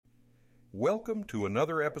Welcome to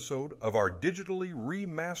another episode of our digitally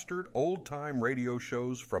remastered old-time radio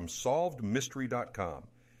shows from SolvedMystery.com.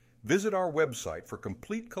 Visit our website for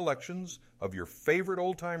complete collections of your favorite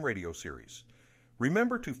old-time radio series.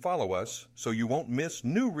 Remember to follow us so you won't miss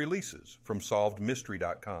new releases from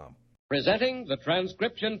SolvedMystery.com. Presenting the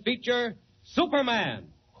transcription feature, Superman.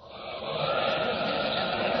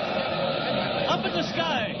 Up in the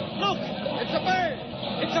sky! Look! It's a bird!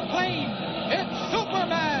 It's a plane! It's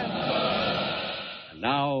Superman! And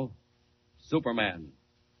now, Superman.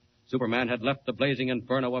 Superman had left the blazing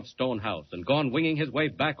inferno of Stonehouse and gone winging his way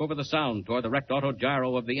back over the Sound toward the wrecked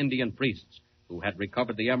autogyro of the Indian priests, who had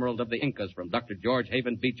recovered the emerald of the Incas from Dr. George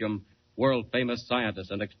Haven Beecham, world-famous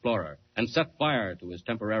scientist and explorer, and set fire to his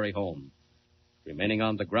temporary home. Remaining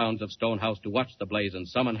on the grounds of Stonehouse to watch the blaze and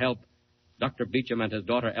summon help, Dr. Beecham and his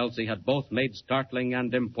daughter Elsie had both made startling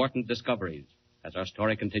and important discoveries. As our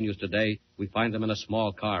story continues today, we find them in a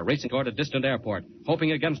small car, racing toward a distant airport,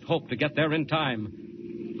 hoping against hope to get there in time.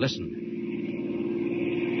 Listen.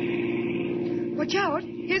 Watch out.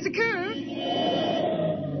 Here's a curve.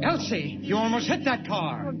 Elsie, you almost hit that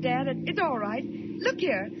car. Oh, Dad, it's all right. Look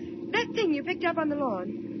here. That thing you picked up on the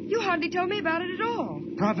lawn. You hardly told me about it at all.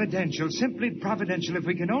 Providential, simply providential, if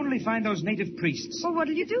we can only find those native priests. Well,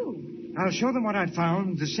 what'll you do? I'll show them what I'd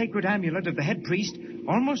found, the sacred amulet of the head priest,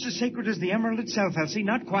 almost as sacred as the emerald itself, Elsie.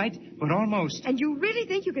 Not quite, but almost. And you really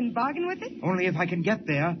think you can bargain with it? Only if I can get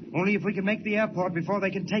there. Only if we can make the airport before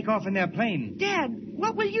they can take off in their plane. Dad,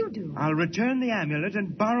 what will you do? I'll return the amulet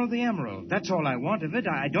and borrow the emerald. That's all I want of it.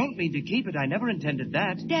 I don't mean to keep it. I never intended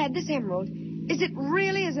that. Dad, this emerald, is it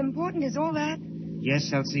really as important as all that?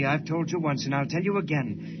 Yes, Elsie, I've told you once, and I'll tell you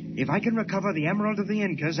again. If I can recover the emerald of the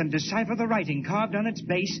Incas and decipher the writing carved on its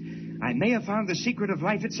base, I may have found the secret of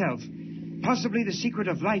life itself. Possibly the secret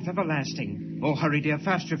of life everlasting. Oh, hurry, dear,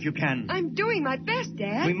 faster if you can. I'm doing my best,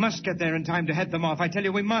 Dad. We must get there in time to head them off. I tell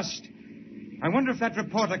you, we must. I wonder if that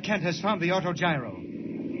reporter, Kent, has found the autogyro.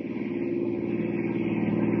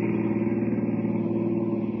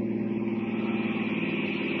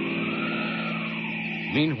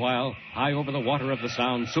 Meanwhile, high over the water of the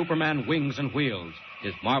Sound, Superman wings and wheels,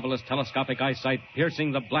 his marvelous telescopic eyesight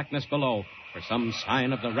piercing the blackness below for some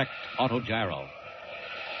sign of the wrecked autogyro.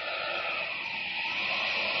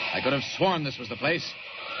 I could have sworn this was the place.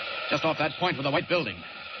 Just off that point with the white building.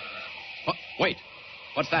 Oh, wait.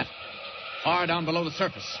 What's that? Far down below the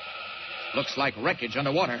surface. Looks like wreckage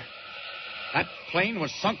underwater. That plane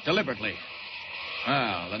was sunk deliberately.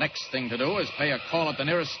 Well, the next thing to do is pay a call at the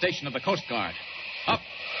nearest station of the Coast Guard. Up!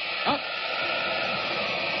 Up!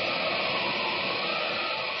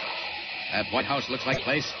 That White House looks like a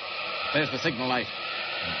place. There's the signal light.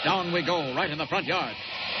 And down we go, right in the front yard.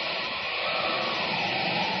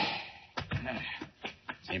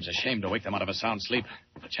 Seems a shame to wake them out of a sound sleep.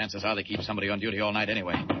 The chances are they keep somebody on duty all night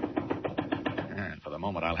anyway. And for the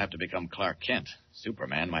moment, I'll have to become Clark Kent.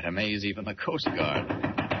 Superman might amaze even the Coast Guard.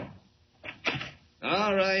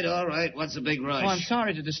 All right. What's the big rush? Oh, I'm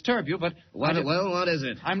sorry to disturb you, but... What is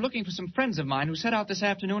it? I'm looking for some friends of mine who set out this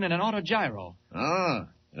afternoon in an autogyro. Oh,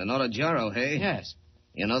 an autogyro, hey? Yes.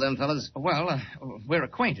 You know them fellas? Well, we're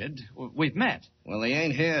acquainted. We've met. Well, they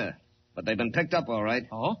ain't here, but they've been picked up all right.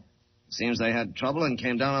 Oh? Seems they had trouble and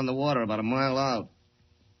came down on the water about a mile out.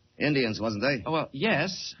 Indians, wasn't they? Oh, well,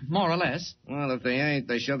 yes, more or less. Well, if they ain't,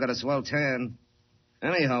 they sure got a swell tan.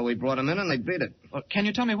 Anyhow, we brought them in and they beat it. Well, can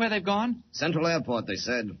you tell me where they've gone? Central Airport, they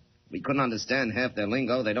said. We couldn't understand half their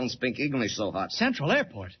lingo. They don't speak English so hot. Central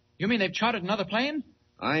Airport? You mean they've chartered another plane?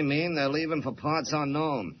 I mean, they're leaving for parts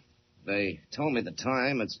unknown. They told me the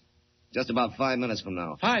time. It's just about 5 minutes from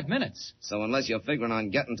now. 5 minutes? So unless you're figuring on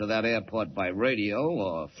getting to that airport by radio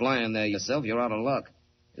or flying there yourself, you're out of luck.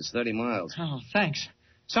 It's 30 miles. Oh, thanks.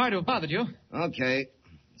 Sorry to have bothered you. Okay.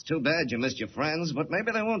 It's too bad you missed your friends, but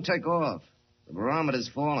maybe they won't take off. The barometer's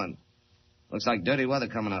falling. Looks like dirty weather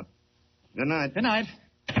coming up. Good night. Good night.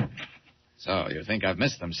 So, you think I've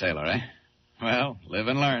missed them, sailor, eh? Well, live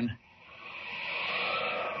and learn.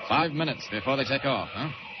 5 minutes before they take off, huh?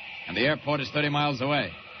 And the airport is 30 miles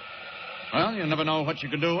away. Well, you never know what you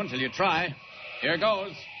can do until you try. Here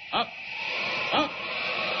goes. Up. Up.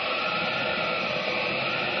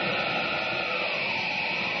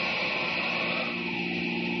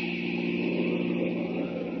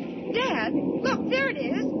 Dad, look, there it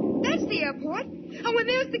is. That's the airport. Oh, and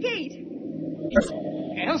there's the gate.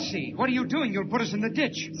 Elsie, what are you doing? You'll put us in the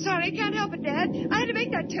ditch. Sorry, can't help it, Dad. I had to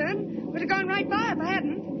make that turn. Would have gone right by if I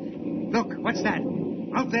hadn't. Look, what's that?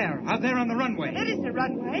 Out there on the runway. That isn't a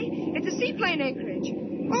runway. It's a seaplane anchorage.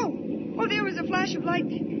 Oh, there was a flash of light.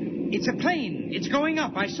 It's a plane. It's going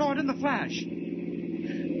up. I saw it in the flash.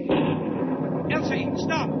 Elsie,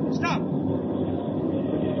 stop.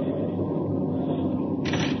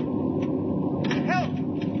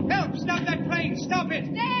 Stop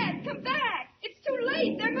it! Dad, come back! It's too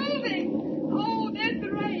late. They're moving. Oh, there's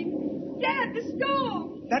the rain. Dad, the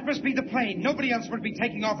storm. That must be the plane. Nobody else would be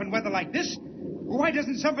taking off in weather like this. Why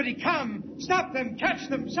doesn't somebody come? Stop them! Catch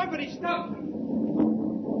them! Somebody stop them!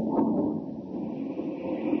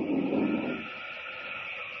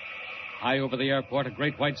 High over the airport, a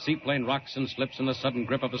great white seaplane rocks and slips in the sudden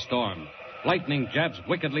grip of a storm. Lightning jabs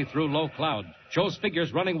wickedly through low cloud, shows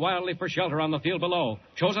figures running wildly for shelter on the field below,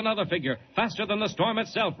 shows another figure, faster than the storm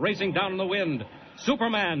itself, racing down in the wind.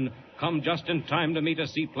 Superman, come just in time to meet a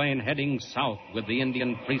seaplane heading south with the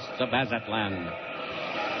Indian priests of Azatlan.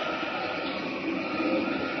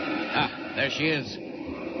 Ah, there she is.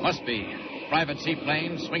 Must be. Private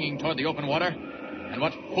seaplane swinging toward the open water. And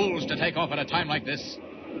what fools to take off at a time like this.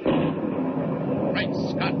 Great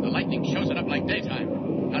Scott, the lightning shows it up like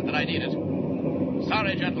daytime. Not that I need it.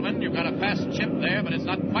 Sorry, gentlemen, you've got a fast ship there, but it's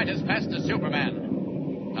not quite as fast as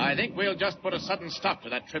Superman. I think we'll just put a sudden stop to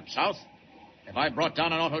that trip south. If I brought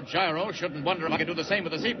down an autogyro, shouldn't wonder if I could do the same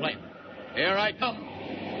with a seaplane. Here I come.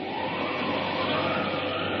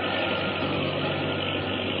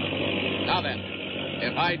 Now then,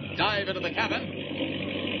 if I dive into the cabin...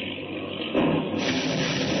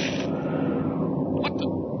 What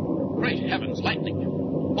the... Great heavens, lightning.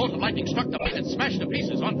 Bolt of lightning struck the plane and smashed to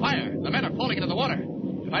pieces, on fire. The men are falling into the water.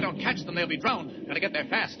 If I don't catch them, they'll be drowned. Gotta get there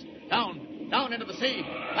fast. Down into the sea.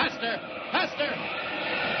 Faster, faster!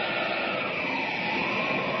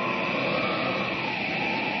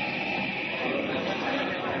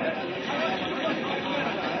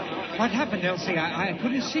 What happened, Elsie? I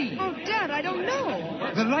couldn't see. Oh, Dad, I don't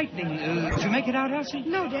know. The lightning. Did you make it out, Elsie?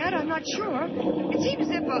 No, Dad, I'm not sure. It seemed as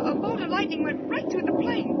if a bolt of lightning went right through the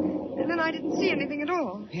plane. And then I didn't see anything at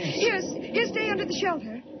all. Yes. Here, stay under the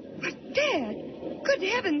shelter. But, Dad, good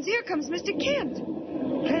heavens, here comes Mr. Kent.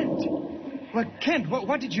 Kent? Well, Kent,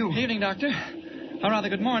 what did you... Evening, Doctor. Or rather,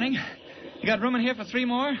 good morning. You got room in here for 3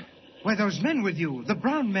 more? Why, those men with you. The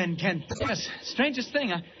brown men, Kent. Yes, strangest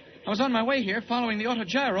thing. I was on my way here following the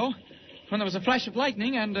autogyro when there was a flash of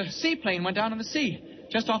lightning and a seaplane went down in the sea,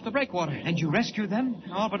 just off the breakwater. And you rescued them?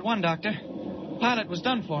 All but one, Doctor. Pilot was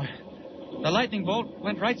done for. The lightning bolt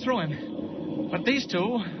went right through him. But these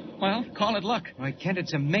two, well, call it luck. Why, Kent,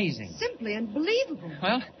 it's amazing. Simply unbelievable.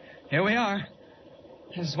 Well, here we are.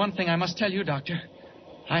 There's one thing I must tell you, Doctor.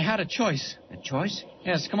 I had a choice. A choice?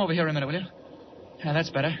 Yes, come over here a minute, will you? Yeah, that's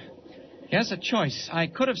better. Yes, a choice. I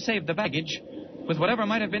could have saved the baggage with whatever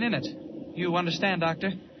might have been in it. You understand,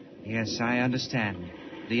 Doctor? Yes, I understand.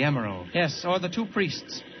 The emerald. Yes, or the 2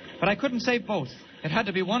 priests. But I couldn't save both. It had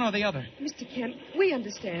to be one or the other. Mr. Kent, we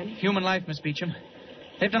understand. Human life, Miss Beecham.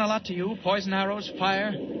 They've done a lot to you. Poison arrows,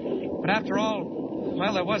 fire. But after all,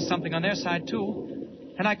 well, there was something on their side, too.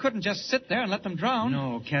 And I couldn't just sit there and let them drown.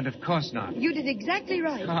 No, Kent, of course not. You did exactly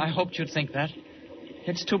right. Oh, I hoped you'd think that.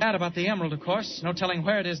 It's too bad about the emerald, of course. No telling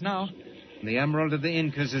where it is now. The emerald of the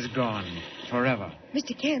Incas is gone. Forever.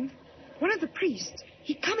 Mr. Kent, one of the priests,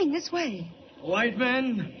 he's coming this way. White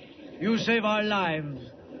man, you save our lives.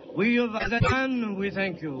 We of Azatlan, we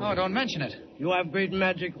thank you. Oh, don't mention it. You have great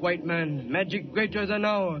magic, white man. Magic greater than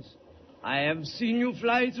ours. I have seen you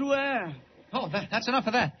fly through air. Oh, that's enough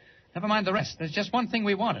of that. Never mind the rest. There's just one thing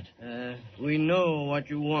we wanted. We know what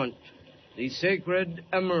you want. The sacred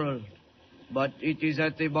emerald. But it is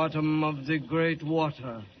at the bottom of the great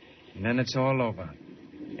water. And then it's all over.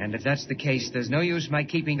 And if that's the case, there's no use my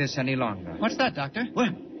keeping this any longer. What's that, Doctor?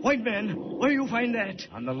 Well, white man, where you find that?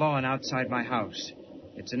 On the lawn outside my house.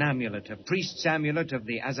 It's an amulet, a priest's amulet of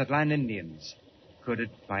the Azatlan Indians. Could it,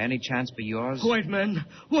 by any chance, be yours? White man,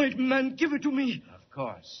 give it to me. Of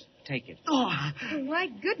course. Take it. Oh, My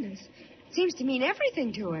goodness. Seems to mean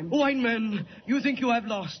everything to him. white man, you think you have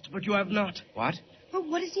lost, but you have not. What? Well,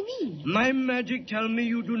 what does he mean? My magic tell me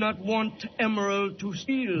you do not want emerald to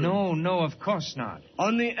steal. No, of course not.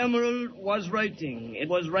 On the emerald was writing. It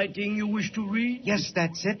was writing you wish to read? Yes,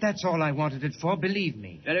 that's it. That's all I wanted it for, believe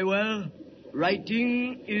me. Very well.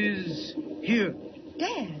 Writing is here.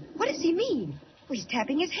 Dad, what does he mean? Well, he's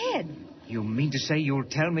tapping his head. You mean to say you'll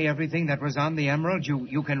tell me everything that was on the emerald?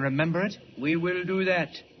 You can remember it? We will do that.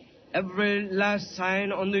 Every last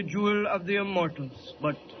sign on the jewel of the immortals.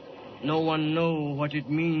 But no one know what it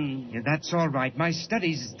means. Yeah, that's all right. My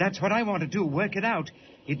studies, that's what I want to do, work it out.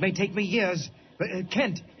 It may take me years. But,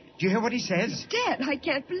 Kent, do you hear what he says? Dad, I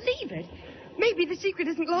can't believe it. Maybe the secret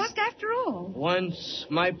isn't lost after all. Once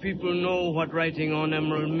my people know what writing on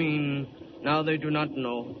emerald mean, now they do not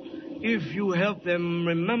know. If you help them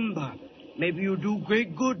remember, maybe you do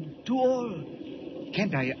great good to all.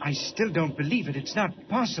 Kent, I still don't believe it. It's not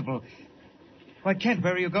possible. Why, Kent,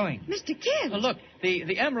 where are you going? Mr. Kent. Look,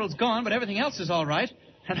 the emerald's gone, but everything else is all right.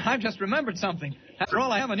 And I've just remembered something. After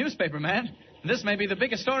all, I am a newspaper man. And this may be the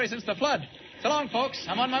biggest story since the flood. So long, folks.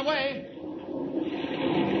 I'm on my way.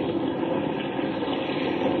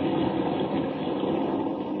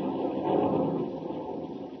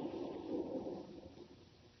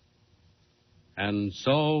 And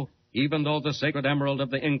so, even though the sacred emerald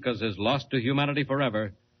of the Incas is lost to humanity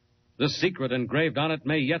forever, the secret engraved on it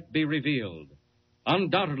may yet be revealed.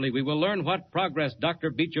 Undoubtedly, we will learn what progress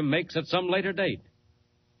Dr. Beecham makes at some later date.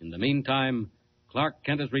 In the meantime, Clark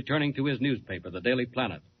Kent is returning to his newspaper, the Daily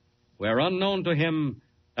Planet, where, unknown to him,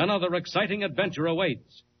 another exciting adventure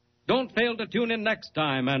awaits. Don't fail to tune in next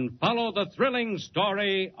time and follow the thrilling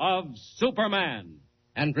story of Superman.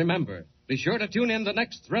 And remember, be sure to tune in the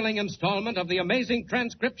next thrilling installment of the amazing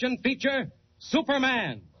transcription feature,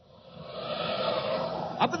 Superman.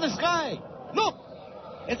 Up in the sky! Look!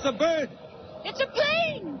 It's a bird! It's a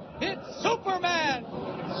plane! It's Superman!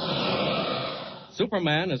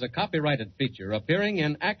 Superman is a copyrighted feature appearing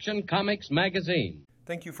in Action Comics magazine.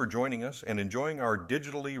 Thank you for joining us and enjoying our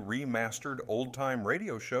digitally remastered old-time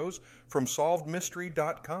radio shows from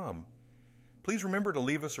SolvedMystery.com. Please remember to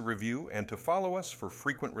leave us a review and to follow us for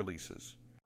frequent releases.